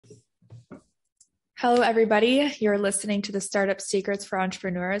Hello, everybody. You're listening to the Startup Secrets for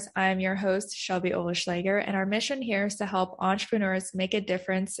Entrepreneurs. I'm your host, Shelby Oleschlager, and our mission here is to help entrepreneurs make a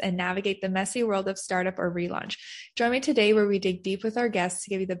difference and navigate the messy world of startup or relaunch. Join me today where we dig deep with our guests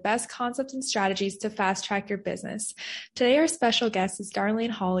to give you the best concepts and strategies to fast track your business. Today, our special guest is Darlene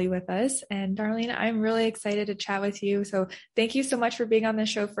Hawley with us. And Darlene, I'm really excited to chat with you. So thank you so much for being on the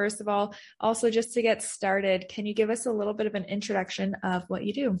show, first of all. Also, just to get started, can you give us a little bit of an introduction of what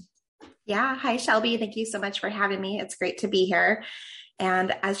you do? Yeah. Hi, Shelby. Thank you so much for having me. It's great to be here.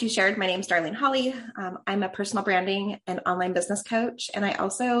 And as you shared, my name is Darlene Hawley. I'm a personal branding and online business coach. And I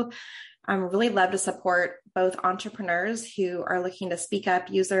also really love to support both entrepreneurs who are looking to speak up,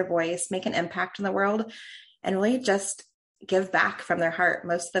 use their voice, make an impact in the world, and really just give back from their heart.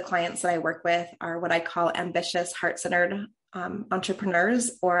 Most of the clients that I work with are what I call ambitious, heart-centered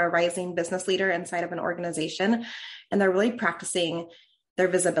entrepreneurs or a rising business leader inside of an organization. And they're really practicing their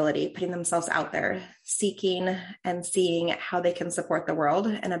visibility, putting themselves out there, seeking and seeing how they can support the world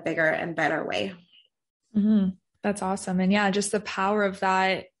in a bigger and better way. Mm-hmm. That's awesome. And yeah, just the power of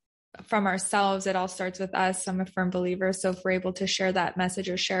that from ourselves, it all starts with us. I'm a firm believer. So if we're able to share that message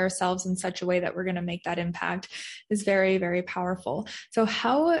or share ourselves in such a way that we're going to make that impact is very, very powerful. So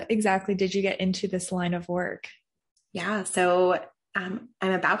how exactly did you get into this line of work? Yeah. So I'm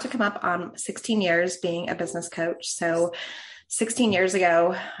about to come up on 16 years being a business coach. So 16 years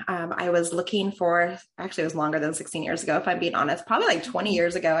ago, I was looking for, actually it was longer than 16 years ago, if I'm being honest, probably like 20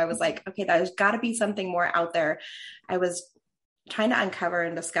 years ago, I was like, okay, there's got to be something more out there. I was trying to uncover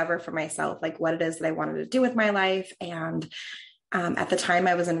and discover for myself, like what it is that I wanted to do with my life. And at the time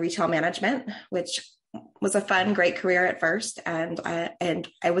I was in retail management, which was a fun, great career at first. And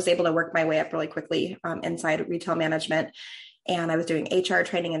I was able to work my way up really quickly inside retail management. And I was doing HR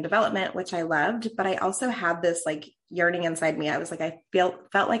training and development, which I loved, but I also had this like yearning inside me. I was like, felt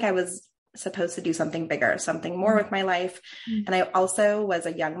like I was supposed to do something bigger, something more with my life. Mm-hmm. And I also was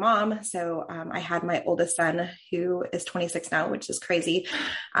a young mom. So I had my oldest son who is 26 now, which is crazy.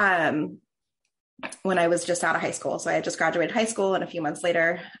 When I was just out of high school. So I had just graduated high school and a few months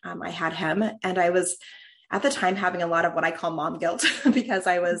later, I had him. And I was at the time having a lot of what I call mom guilt because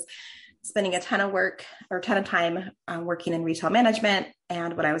I was spending a ton of time working in retail management.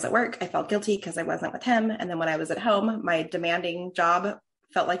 And when I was at work, I felt guilty because I wasn't with him. And then when I was at home, my demanding job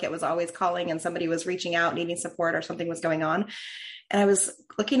felt like it was always calling and somebody was reaching out, needing support or something was going on. And I was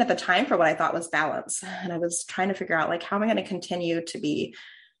looking at the time for what I thought was balance. And I was trying to figure out like, how am I going to continue to be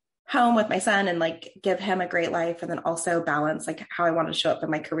home with my son and like give him a great life and then also balance like how I wanted to show up in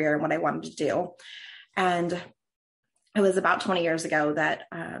my career and what I wanted to do. And it was about 20 years ago that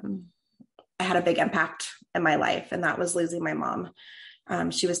I had a big impact in my life, and that was losing my mom.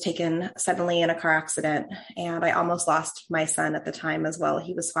 She was taken suddenly in a car accident, and I almost lost my son at the time as well.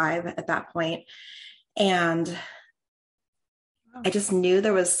 He was 5 at that point. And I just knew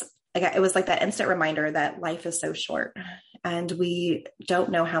there was, like, it was like that instant reminder that life is so short and we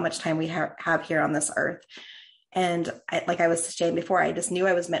don't know how much time we have here on this earth. And like I was saying before, I just knew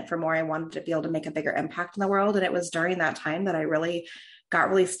I was meant for more. I wanted to be able to make a bigger impact in the world. And it was during that time that I really got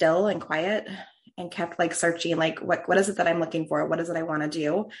really still and quiet and kept like searching, like, what is it that I'm looking for? What is it I want to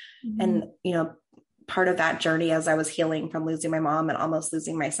do? Mm-hmm. And, you know, part of that journey as I was healing from losing my mom and almost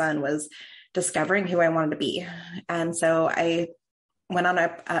losing my son was discovering who I wanted to be. And so I went on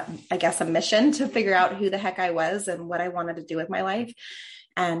a mission to figure out who the heck I was and what I wanted to do with my life.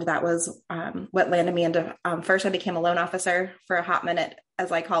 And that was what landed me into, first I became a loan officer for a hot minute,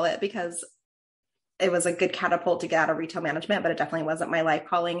 as I call it, because it was a good catapult to get out of retail management, but it definitely wasn't my life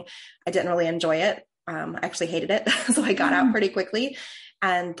calling. I didn't really enjoy it. I actually hated it. So I got out pretty quickly.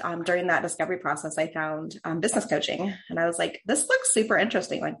 And during that discovery process, I found business coaching. And I was like, this looks super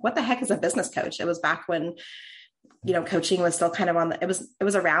interesting. Like, what the heck is a business coach? It was back when, you know, coaching was still kind of on it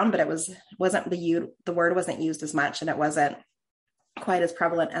was around, but wasn't the word wasn't used as much. And it wasn't quite as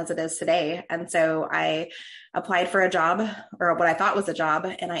prevalent as it is today. And so I applied for a job, or what I thought was a job,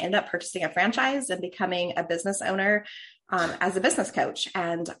 and I ended up purchasing a franchise and becoming a business owner as a business coach.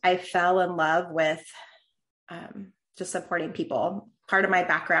 And I fell in love with just supporting people. Part of my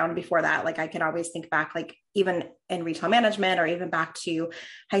background before that, like I can always think back, like even in retail management or even back to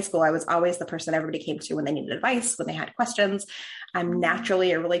high school, I was always the person everybody came to when they needed advice, when they had questions. I'm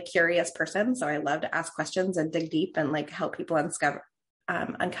naturally a really curious person. So I love to ask questions and dig deep and like help people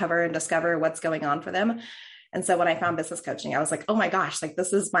uncover and discover what's going on for them. And so when I found business coaching, I was like, oh my gosh, like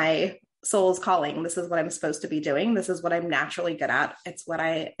this is my soul's calling. This is what I'm supposed to be doing. This is what I'm naturally good at. It's what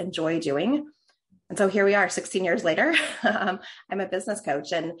I enjoy doing. And so here we are 16 years later. I'm a business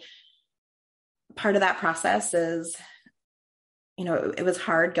coach. And part of that process is it was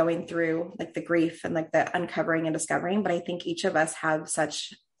hard going through like the grief and like the uncovering and discovering, but I think each of us have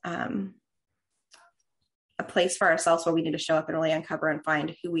such a place for ourselves where we need to show up and really uncover and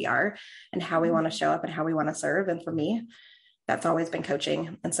find who we are and how we want to show up and how we want to serve. And for me, that's always been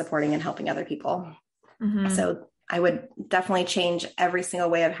coaching and supporting and helping other people. Mm-hmm. So I would definitely change every single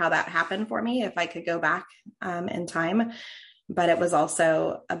way of how that happened for me if I could go back in time. But it was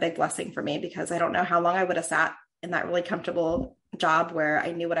also a big blessing for me because I don't know how long I would have sat in that really comfortable job where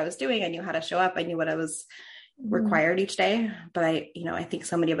I knew what I was doing. I knew how to show up. I knew what I was required each day. But I think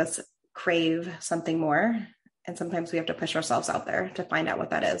so many of us crave something more. And sometimes we have to push ourselves out there to find out what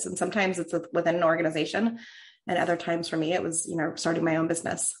that is. And sometimes it's within an organization. And other times for me, it was, starting my own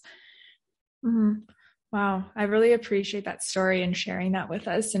business. Mm-hmm. Wow. I really appreciate that story and sharing that with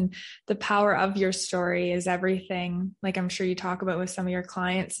us. And the power of your story is everything. Like I'm sure you talk about with some of your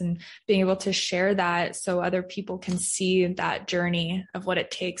clients and being able to share that so other people can see that journey of what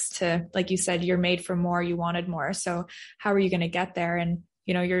it takes to, like you said, you're made for more, you wanted more. So how are you going to get there? And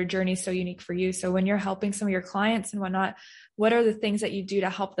your journey is so unique for you. So when you're helping some of your clients and whatnot, what are the things that you do to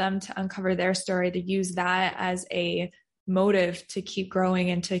help them to uncover their story, to use that as a motive to keep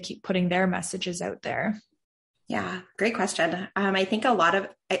growing and to keep putting their messages out there? Yeah, great question. I think I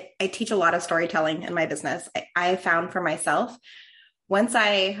teach a lot of storytelling in my business. I found for myself, once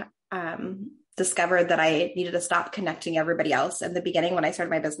I discovered that I needed to stop connecting everybody else. In the beginning, when I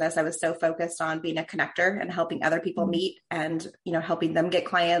started my business, I was so focused on being a connector and helping other people meet and, helping them get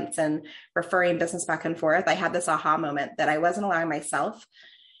clients and referring business back and forth. I had this aha moment that I wasn't allowing myself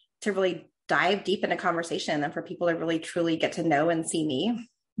to really dive deep into conversation and for people to really truly get to know and see me.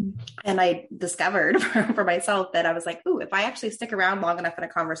 And I discovered for myself that I was like, ooh, if I actually stick around long enough in a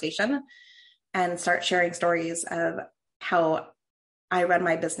conversation and start sharing stories of how I run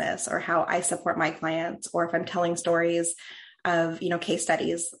my business or how I support my clients, or if I'm telling stories of, case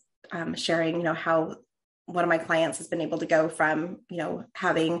studies, sharing, how one of my clients has been able to go from,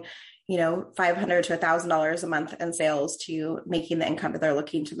 having, $500 to $1,000 a month in sales to making the income that they're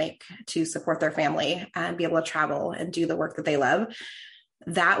looking to make to support their family and be able to travel and do the work that they love.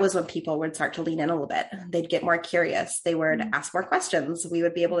 That was when people would start to lean in a little bit. They'd get more curious. They would ask more questions. We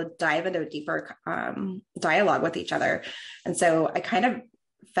would be able to dive into a deeper dialogue with each other. And so I kind of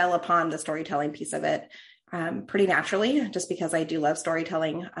fell upon the storytelling piece of it pretty naturally, just because I do love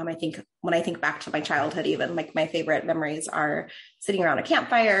storytelling. I think when I think back to my childhood, even like my favorite memories are sitting around a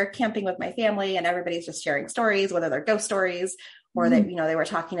campfire, camping with my family, and everybody's just sharing stories, whether they're ghost stories or that, they were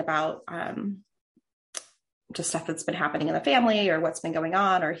talking about just stuff that's been happening in the family or what's been going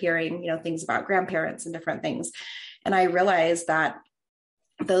on, or hearing, things about grandparents and different things. And I realized that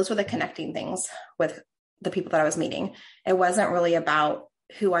those were the connecting things with the people that I was meeting. It wasn't really about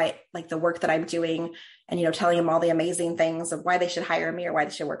who I like, the work that I'm doing and, telling them all the amazing things of why they should hire me or why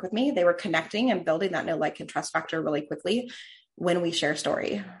they should work with me. They were connecting and building that know, like, and trust factor really quickly when we share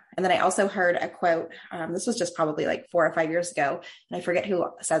story. And then I also heard a quote. This was just probably like 4 or 5 years ago. And I forget who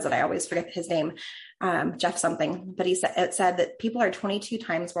says it. I always forget his name, Jeff something, but it said that people are 22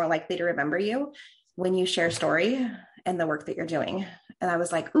 times more likely to remember you when you share story and the work that you're doing. And I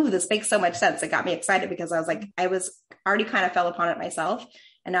was like, ooh, this makes so much sense. It got me excited because I was like, I was already kind of fell upon it myself.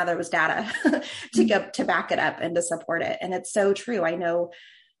 And now there was data to back it up and to support it. And it's so true. I know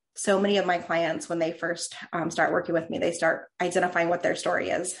so many of my clients, when they first start working with me, they start identifying what their story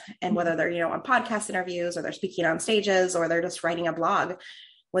is, and whether they're, on podcast interviews or they're speaking on stages or they're just writing a blog.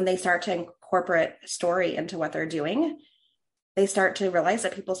 When they start to incorporate story into what they're doing, they start to realize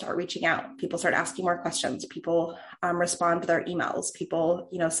that people start reaching out. People start asking more questions. People respond to their emails. People,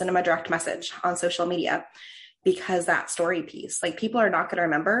 send them a direct message on social media, because that story piece, like, people are not going to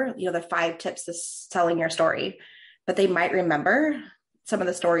remember, the 5 tips to selling your story, but they might remember some of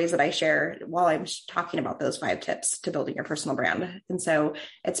the stories that I share while I'm talking about those 5 tips to building your personal brand. And so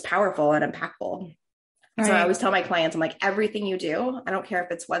it's powerful and impactful. Right. So I always tell my clients, I'm like, everything you do, I don't care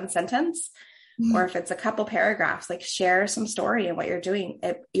if it's 1 sentence or if it's a couple paragraphs, like, share some story in what you're doing.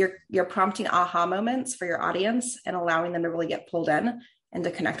 You're prompting aha moments for your audience and allowing them to really get pulled in and to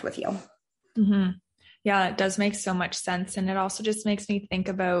connect with you. Mm-hmm. Yeah, it does make so much sense. And it also just makes me think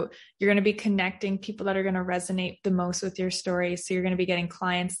about, you're going to be connecting people that are going to resonate the most with your story. So you're going to be getting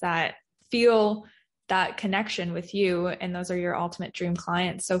clients that feel that connection with you. And those are your ultimate dream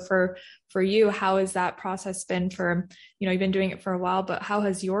clients. So for you, how has that process been for, you've been doing it for a while, but how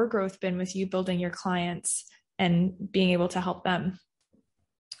has your growth been with you building your clients and being able to help them?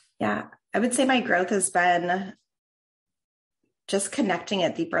 Yeah, I would say my growth has been just connecting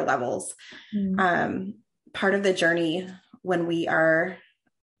at deeper levels. Part of the journey when we are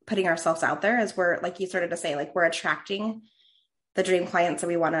putting ourselves out there is we're, like you started to say, like, we're attracting the dream clients that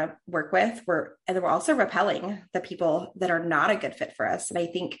we want to work with. We're also repelling the people that are not a good fit for us. And I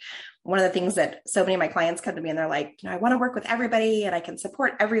think one of the things that so many of my clients come to me and they're like, I want to work with everybody and I can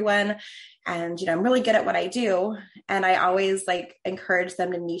support everyone. And, I'm really good at what I do. And I always encourage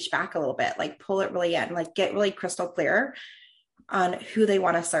them to niche back a little bit, pull it really in, get really crystal clear on who they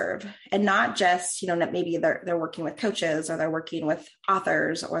want to serve, and not just, maybe they're working with coaches or they're working with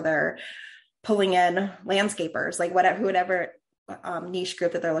authors or they're pulling in landscapers, whatever niche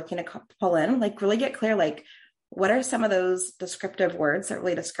group that they're looking to pull in, really get clear, what are some of those descriptive words that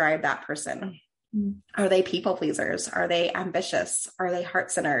really describe that person? Mm-hmm. Are they people pleasers? Are they ambitious? Are they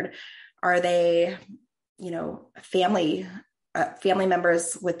heart-centered? Are they, family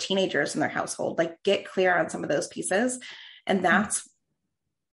members with teenagers in their household? Get clear on some of those pieces. And that's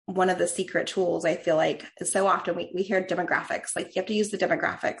one of the secret tools. I feel like so often we hear demographics, you have to use the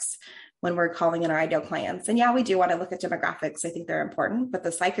demographics when we're calling in our ideal clients. And yeah, we do want to look at demographics. I think they're important, but the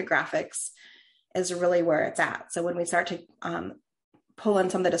psychographics is really where it's at. So when we start to pull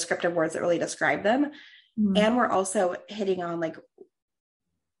in some of the descriptive words that really describe them, and we're also hitting on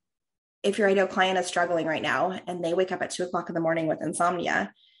if your ideal client is struggling right now and they wake up at 2:00 in the morning with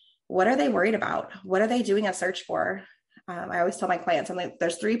insomnia, what are they worried about? What are they doing a search for? I always tell my clients, I'm like,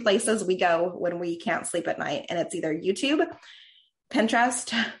 there's 3 places we go when we can't sleep at night. And it's either YouTube,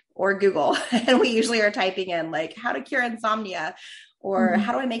 Pinterest, or Google. And we usually are typing in how to cure insomnia, or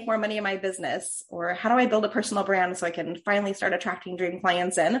how do I make more money in my business, or how do I build a personal brand so I can finally start attracting dream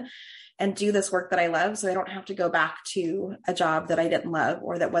clients in and do this work that I love. So I don't have to go back to a job that I didn't love,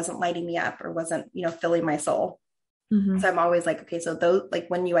 or that wasn't lighting me up, or wasn't, filling my soul. So I'm always okay, so those,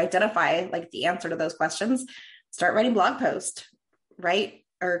 when you identify the answer to those questions, start writing blog posts, right?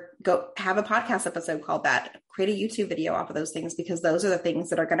 Or go have a podcast episode called that, create a YouTube video off of those things, because those are the things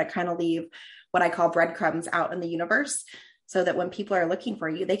that are going to kind of leave what I call breadcrumbs out in the universe, so that when people are looking for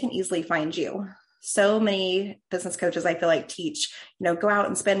you, they can easily find you. So many business coaches, I feel teach, go out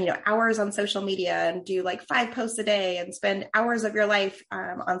and spend, hours on social media and do 5 posts a day and spend hours of your life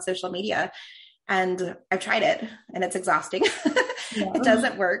on social media. And I've tried it and it's exhausting. Yeah. It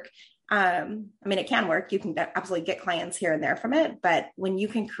doesn't work. It can work. You can absolutely get clients here and there from it. But when you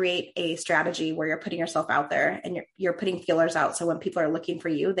can create a strategy where you're putting yourself out there and you're putting feelers out, so when people are looking for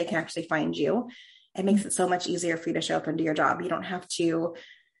you, they can actually find you. It makes it so much easier for you to show up and do your job. You don't have to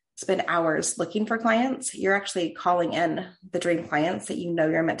spend hours looking for clients. You're actually calling in the dream clients that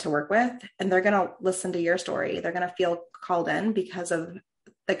you're meant to work with, and they're going to listen to your story. They're going to feel called in because of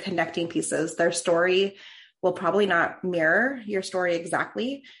the connecting pieces. Their story will probably not mirror your story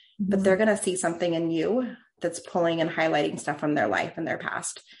exactly, but they're going to see something in you that's pulling and highlighting stuff from their life and their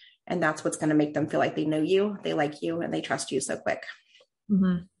past. And that's what's going to make them feel like they know you, they like you, and they trust you so quick.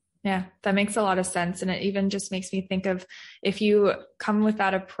 Mm-hmm. Yeah, that makes a lot of sense. And it even just makes me think of, if you come with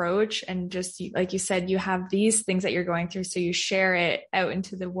that approach and just, like you said, you have these things that you're going through, so you share it out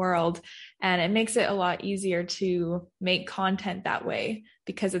into the world, and it makes it a lot easier to make content that way,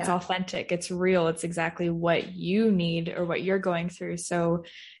 because it's authentic, it's real, it's exactly what you need or what you're going through. So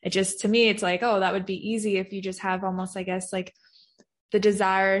it just, to me, it's oh, that would be easy if you just have almost, I guess, the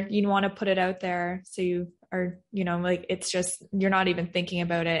desire, you want to put it out there. So you are, it's just, you're not even thinking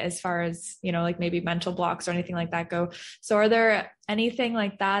about it as far as, maybe mental blocks or anything like that go. So are there anything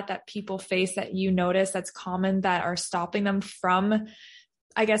like that people face that you notice that's common, that are stopping them from,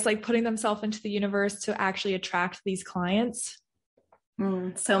 I guess, putting themselves into the universe to actually attract these clients?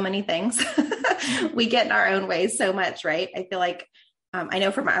 So many things. We get in our own ways so much, right? I feel I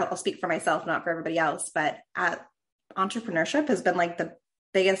know I'll speak for myself, not for everybody else, but entrepreneurship has been the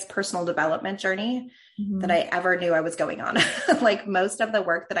biggest personal development journey that I ever knew I was going on. Most of the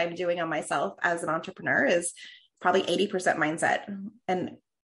work that I'm doing on myself as an entrepreneur is probably 80% mindset. And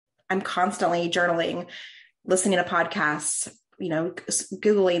I'm constantly journaling, listening to podcasts,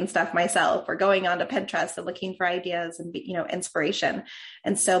 Googling stuff myself, or going onto Pinterest and looking for ideas and, inspiration.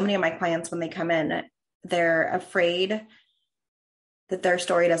 And so many of my clients, when they come in, they're afraid that their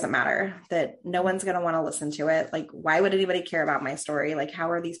story doesn't matter, that no one's going to want to listen to it. Why would anybody care about my story?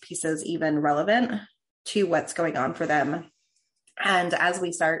 How are these pieces even relevant to what's going on for them? And as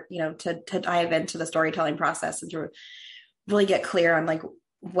we start, to dive into the storytelling process and to really get clear on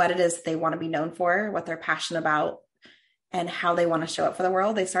what it is they want to be known for, what they're passionate about, and how they want to show up for the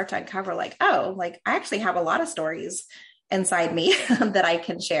world, they start to uncover I actually have a lot of stories inside me that I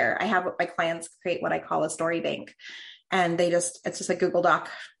can share. I have my clients create what I call a story bank. And it's just a Google Doc.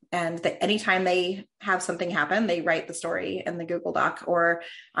 And anytime they have something happen, they write the story in the Google Doc. Or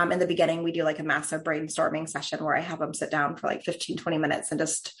in the beginning, we do a massive brainstorming session where I have them sit down for 15, 20 minutes and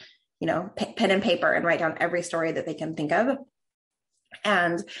just, pen and paper and write down every story that they can think of.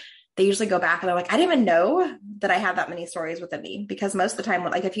 And they usually go back and they're like, I didn't even know that I had that many stories within me. Because most of the time,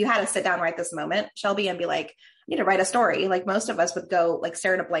 like if you had to sit down right this moment, Shelby, and be like, I need to write a story. Like most of us would go like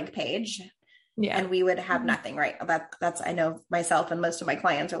stare at a blank page. Yeah. And we would have nothing, right? That's, I know myself and most of my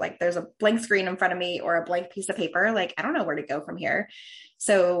clients are like, there's a blank screen in front of me or a blank piece of paper. Like, I don't know where to go from here.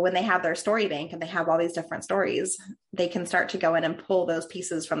 So when they have their story bank and they have all these different stories, they can start to go in and pull those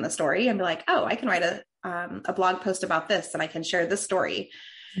pieces from the story and be like, oh, I can write a blog post about this and I can share this story.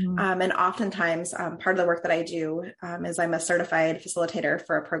 And oftentimes part of the work that I do is I'm a certified facilitator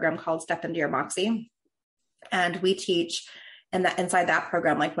for a program called Step Into Your Moxie. And we teach inside that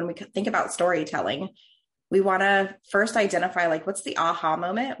program, like when we think about storytelling, we want to first identify like, what's the aha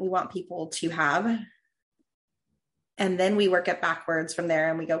moment we want people to have? And then we work it backwards from there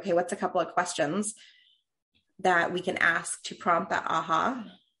and we go, okay, what's a couple of questions that we can ask to prompt that aha?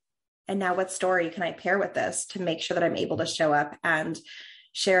 And now what story can I pair with this to make sure that I'm able to show up and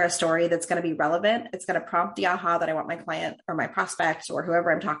share a story that's going to be relevant? It's going to prompt the aha that I want my client or my prospect or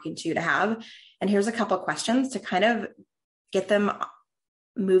whoever I'm talking to have. And here's a couple of questions to kind of get them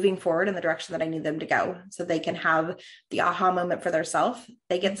moving forward in the direction that I need them to go so they can have the aha moment for themselves.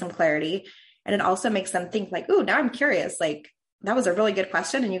 They get some clarity. And it also makes them think like, ooh, now I'm curious. Like that was a really good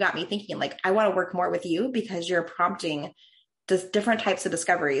question. And you got me thinking like, I want to work more with you because you're prompting just different types of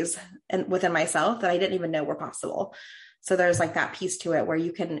discoveries and within myself that I didn't even know were possible. So there's like that piece to it where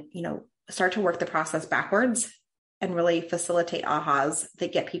you can, start to work the process backwards and really facilitate ahas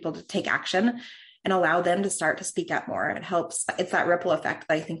that get people to take action and allow them to start to speak up more. It helps. It's that ripple effect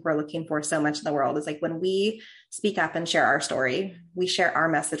that I think we're looking for so much in the world is like when we speak up and share our story, we share our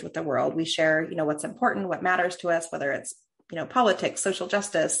message with the world. We share, what's important, what matters to us, whether it's, politics, social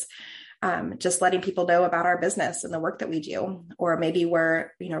justice, just letting people know about our business and the work that we do, or maybe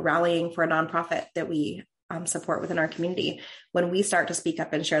we're, rallying for a nonprofit that we support within our community. When we start to speak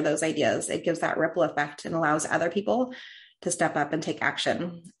up and share those ideas, it gives that ripple effect and allows other people to step up and take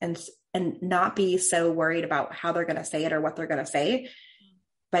action and not be so worried about how they're going to say it or what they're going to say,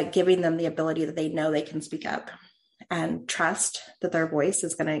 but giving them the ability that they know they can speak up and trust that their voice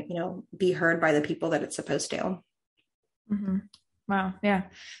is going to, be heard by the people that it's supposed to. Mm-hmm. Wow. Yeah.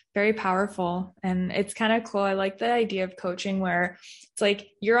 Very powerful. And it's kind of cool. I like the idea of coaching where it's like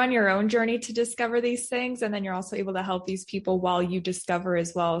you're on your own journey to discover these things. And then you're also able to help these people while you discover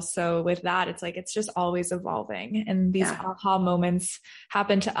as well. So with that, it's like, it's just always evolving. And these aha moments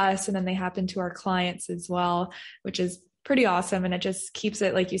happen to us and then they happen to our clients as well, which is pretty awesome. And it just keeps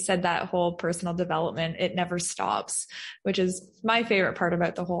it, like you said, that whole personal development, it never stops, which is my favorite part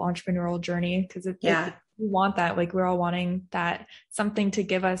about the whole entrepreneurial journey. Cause we want that, like we're all wanting that something to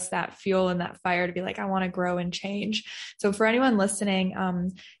give us that fuel and that fire to be like, I want to grow and change. So for anyone listening,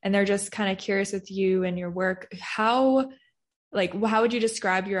 and they're just kind of curious with you and your work, how would you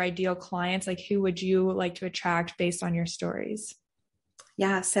describe your ideal clients? Like who would you like to attract based on your stories?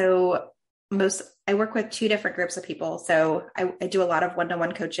 Yeah. So I work with two different groups of people. So I do a lot of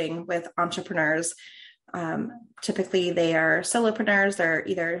one-to-one coaching with entrepreneurs. Typically they are solopreneurs. They're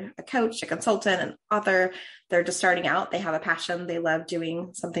either a coach, a consultant, an author. They're just starting out. They have a passion. They love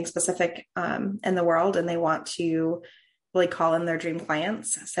doing something specific in the world, and they want to really call in their dream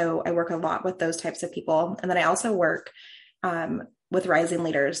clients. So I work a lot with those types of people. And then I also work with rising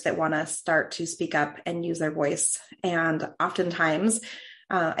leaders that want to start to speak up and use their voice. And oftentimes,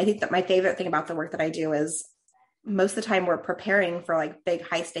 I think that my favorite thing about the work that I do is most of the time we're preparing for like big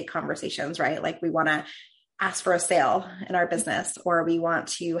high stake conversations, right? Like we want to ask for a sale in our business, or we want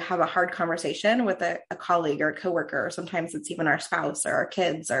to have a hard conversation with a colleague or a coworker, or sometimes it's even our spouse or our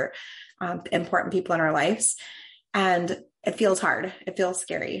kids or important people in our lives. And it feels hard. It feels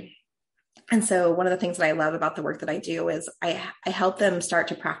scary. And so one of the things that I love about the work that I do is I help them start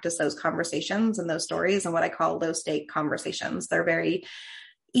to practice those conversations and those stories and what I call low stake conversations. They're very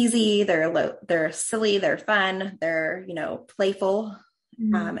easy. They're silly. They're fun. They're, playful.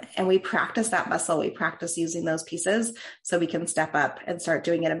 Mm-hmm. And we practice that muscle. We practice using those pieces so we can step up and start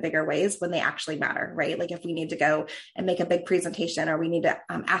doing it in bigger ways when they actually matter, right? Like if we need to go and make a big presentation, or we need to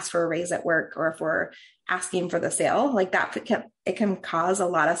ask for a raise at work, or if we're asking for the sale, like that, it can cause a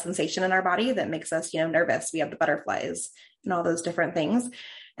lot of sensation in our body that makes us, nervous. We have the butterflies and all those different things.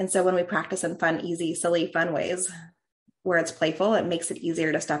 And so when we practice in fun, easy, silly, fun ways where it's playful, it makes it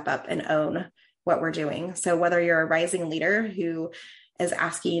easier to step up and own what we're doing. So whether you're a rising leader who is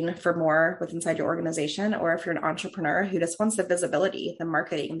asking for more with inside your organization, or if you're an entrepreneur who just wants the visibility, the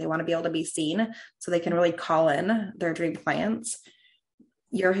marketing, they want to be able to be seen so they can really call in their dream clients,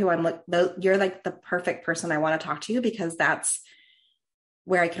 you're like the perfect person I want to talk to, because that's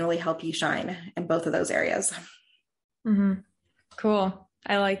where I can really help you shine in both of those areas. Mm-hmm. Cool.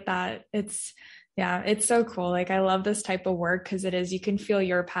 I like that. Yeah, it's so cool. Like I love this type of work because you can feel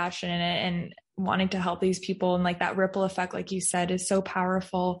your passion in it and wanting to help these people. And like that ripple effect, like you said, is so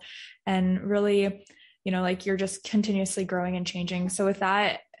powerful and really, like you're just continuously growing and changing. So with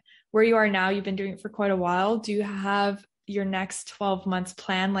that, where you are now, you've been doing it for quite a while. Do you have your next 12 months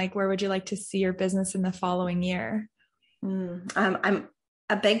plan? Like where would you like to see your business in the following year? I'm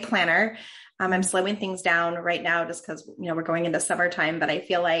a big planner. I'm slowing things down right now just because, we're going into summertime, but I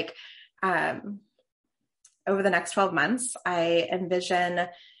feel like over the next 12 months, I envision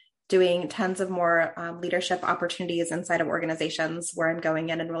doing tons of more leadership opportunities inside of organizations where I'm going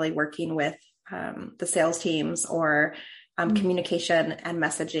in and really working with the sales teams or communication and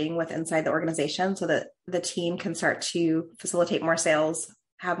messaging with inside the organization so that the team can start to facilitate more sales,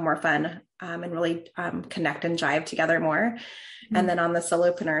 have more fun, and really connect and jive together more. And then on the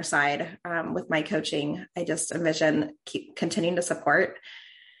solopreneur side, with my coaching, I just envision keep continuing to support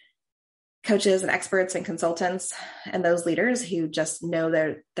coaches and experts and consultants and those leaders who just know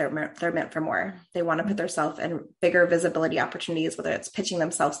they're meant for more. They want to put themselves in bigger visibility opportunities, whether it's pitching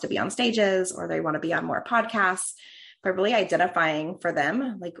themselves to be on stages or they want to be on more podcasts, but really identifying for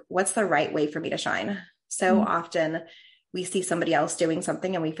them, like what's the right way for me to shine. So often we see somebody else doing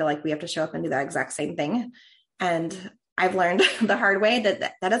something and we feel like we have to show up and do that exact same thing. And I've learned the hard way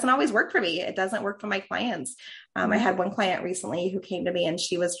that doesn't always work for me. It doesn't work for my clients. I had one client recently who came to me and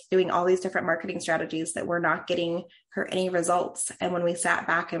she was doing all these different marketing strategies that were not getting her any results. And when we sat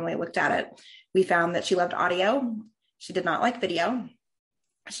back and we looked at it, we found that she loved audio. She did not like video.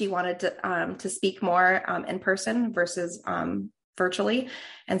 She wanted to speak more in person versus virtually.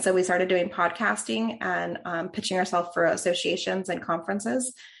 And so we started doing podcasting and pitching herself for associations and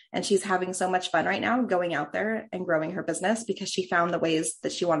conferences. And she's having so much fun right now going out there and growing her business because she found the ways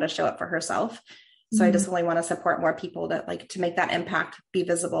that she wanted to show up for herself. So I just really want to support more people to make that impact, be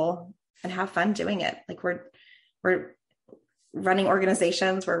visible and have fun doing it. Like we're running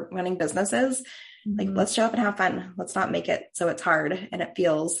organizations, we're running businesses. Like let's show up and have fun. Let's not make it so it's hard and it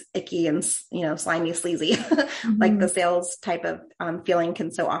feels icky and, slimy, sleazy, like the sales type of feeling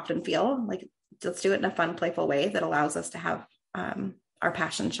can so often feel. Like let's do it in a fun, playful way that allows us to have our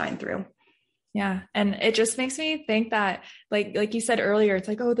passion shine through. Yeah. And it just makes me think that like you said earlier, it's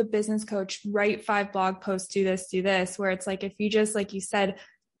like, oh, the business coach, write 5 blog posts, do this, where it's like, if you just, like you said,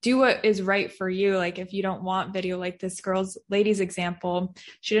 do what is right for you. Like if you don't want video, like this lady's example,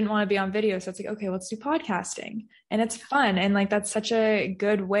 she didn't want to be on video. So it's like, okay, let's do podcasting and it's fun. And like, that's such a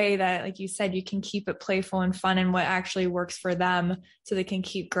good way that, like you said, you can keep it playful and fun and what actually works for them so they can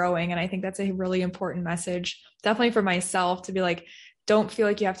keep growing. And I think that's a really important message, definitely for myself to be like, don't feel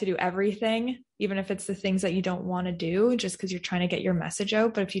like you have to do everything, even if it's the things that you don't want to do just because you're trying to get your message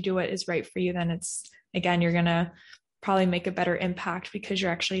out. But if you do what is right for you, then you're going to probably make a better impact because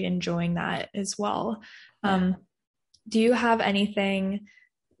you're actually enjoying that as well. Do you have anything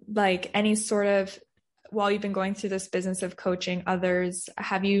like any sort of, while you've been going through this business of coaching others,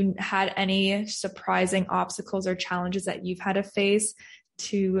 have you had any surprising obstacles or challenges that you've had to face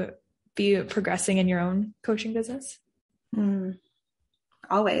to be progressing in your own coaching business?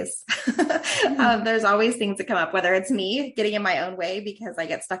 Always. There's always things that come up, whether it's me getting in my own way because I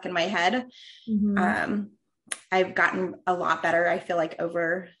get stuck in my head. I've gotten a lot better. I feel like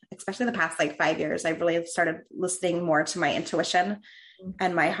over, especially the past 5 years, I really started listening more to my intuition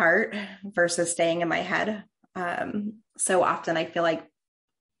and my heart versus staying in my head. So often I feel like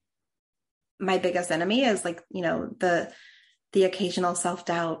my biggest enemy is the occasional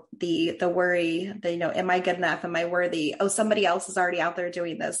self-doubt, the worry, am I good enough? Am I worthy? Oh, somebody else is already out there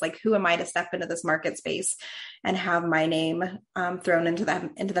doing this. Like, who am I to step into this market space and have my name thrown into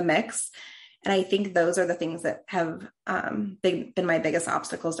the mix? And I think those are the things that have been my biggest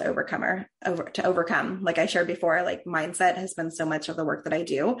obstacles to overcome. Like I shared before, like mindset has been so much of the work that I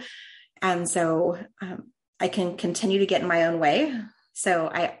do. And so I can continue to get in my own way.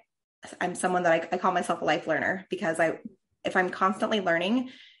 So I'm someone that I call myself a life learner because if I'm constantly learning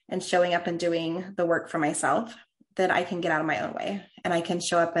and showing up and doing the work for myself, then I can get out of my own way and I can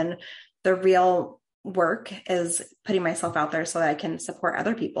show up, and the real work is putting myself out there so that I can support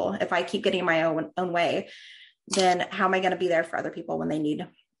other people. If I keep getting my own way, then how am I going to be there for other people when they need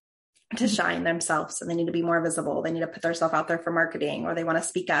to shine themselves and they need to be more visible? They need to put themselves out there for marketing, or they want to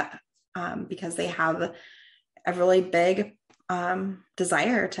speak up because they have a really big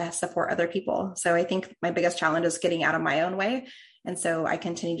desire to support other people. So I think my biggest challenge is getting out of my own way. And so I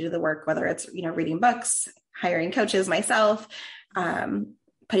continue to do the work, whether it's, reading books, hiring coaches myself,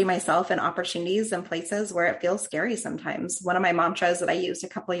 putting myself in opportunities and places where it feels scary sometimes. One of my mantras that I used a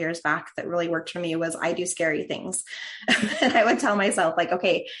couple of years back that really worked for me was, I do scary things. And I would tell myself, like,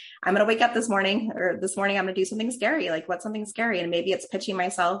 okay, I'm going to wake up this morning, or this morning I'm going to do something scary. Like, what's something scary? And maybe it's pitching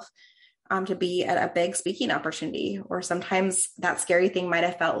myself to be at a big speaking opportunity. Or sometimes that scary thing might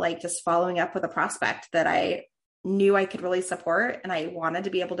have felt like just following up with a prospect that I knew I could really support, and I wanted to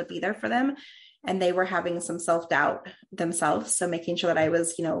be able to be there for them. And they were having some self-doubt themselves. So making sure that I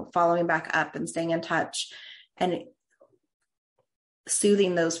was, following back up and staying in touch and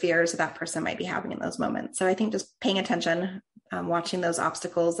soothing those fears that person might be having in those moments. So I think just paying attention, watching those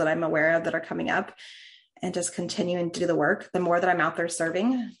obstacles that I'm aware of that are coming up, and just continuing to do the work. The more that I'm out there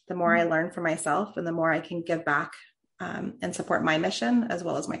serving, the more I learn for myself, and the more I can give back and support my mission as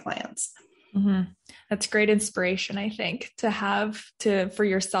well as my clients. Mm-hmm. That's great inspiration, I think, to have for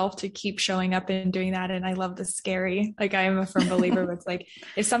yourself to keep showing up and doing that. And I love the scary, like, I am a firm believer with, like,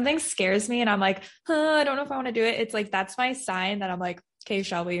 if something scares me and I'm like, I don't know if I want to do it. It's like, that's my sign that I'm like, okay,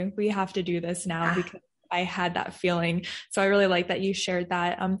 Shelby, we have to do this now, because I had that feeling. So I really like that you shared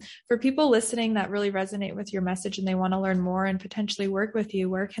that. For people listening that really resonate with your message and they want to learn more and potentially work with you,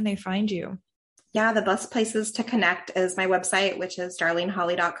 where can they find you? Yeah, the best places to connect is my website, which is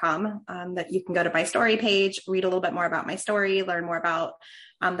darlenehawley.com. That you can go to my story page, read a little bit more about my story, learn more about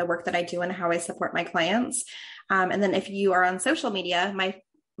the work that I do and how I support my clients. And then if you are on social media,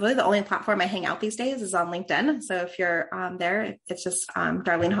 really the only platform I hang out these days is on LinkedIn. So if you're there, it's just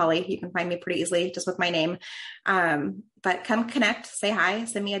Darlene Hawley. You can find me pretty easily just with my name. But come connect, say hi,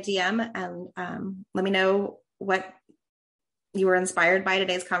 send me a DM, and let me know what you were inspired by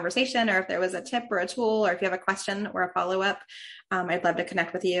today's conversation, or if there was a tip or a tool, or if you have a question or a follow-up. I'd love to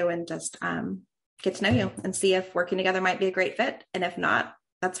connect with you and just get to know you and see if working together might be a great fit. And if not,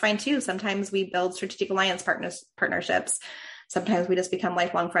 that's fine too. Sometimes we build strategic alliance partnerships. Sometimes we just become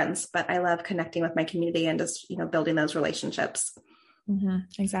lifelong friends, but I love connecting with my community and just, building those relationships. Mm-hmm,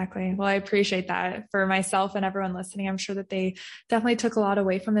 exactly. Well, I appreciate that. For myself and everyone listening, I'm sure that they definitely took a lot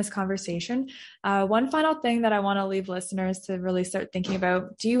away from this conversation. One final thing that I want to leave listeners to really start thinking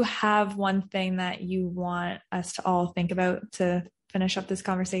about. Do you have one thing that you want us to all think about to finish up this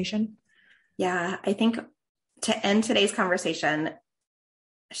conversation? Yeah, I think to end today's conversation,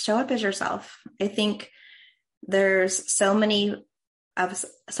 show up as yourself. I think there's so many of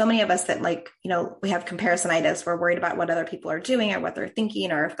us that, like, we have comparisonitis. We're worried about what other people are doing or what they're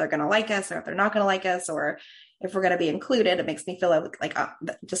thinking, or if they're going to like us or if they're not going to like us, or if we're going to be included. It makes me feel like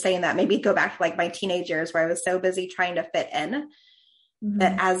just saying that, maybe go back to like my teenage years where I was so busy trying to fit in,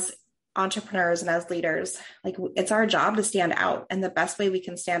 that as entrepreneurs and as leaders, like, it's our job to stand out. And the best way we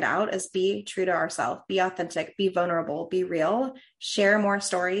can stand out is be true to ourselves, be authentic, be vulnerable, be real, share more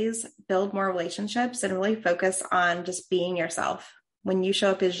stories, build more relationships, and really focus on just being yourself. When you show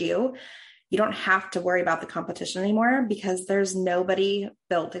up as you don't have to worry about the competition anymore, because there's nobody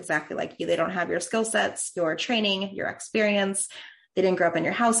built exactly like you. They don't have your skill sets, your training, your experience. They didn't grow up in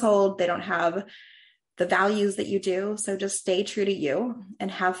your household. They don't have the values that you do. So just stay true to you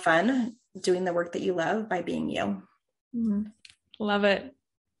and have fun doing the work that you love by being you. Mm-hmm. Love it.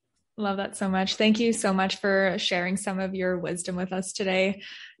 Love that so much. Thank you so much for sharing some of your wisdom with us today.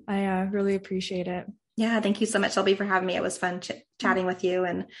 I really appreciate it. Yeah. Thank you so much, Shelby, for having me. It was fun chatting with you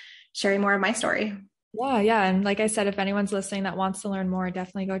and sharing more of my story. Yeah. And like I said, if anyone's listening that wants to learn more,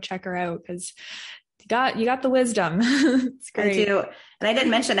 definitely go check her out, because you got the wisdom. It's great. I do. And I didn't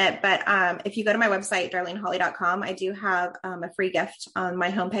mention it, but if you go to my website, darlenehawley.com, I do have a free gift on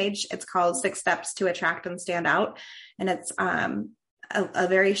my homepage. It's called 6 Steps to Attract and Stand Out. And it's a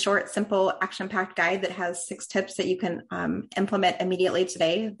very short, simple, action-packed guide that has 6 tips that you can implement immediately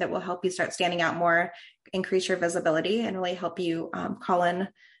today that will help you start standing out more, increase your visibility, and really help you call in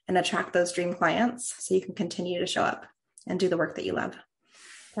and attract those dream clients so you can continue to show up and do the work that you love.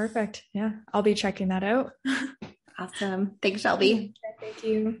 Perfect. Yeah. I'll be checking that out. Awesome. Thanks, Shelby. Thank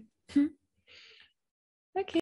you. Okay.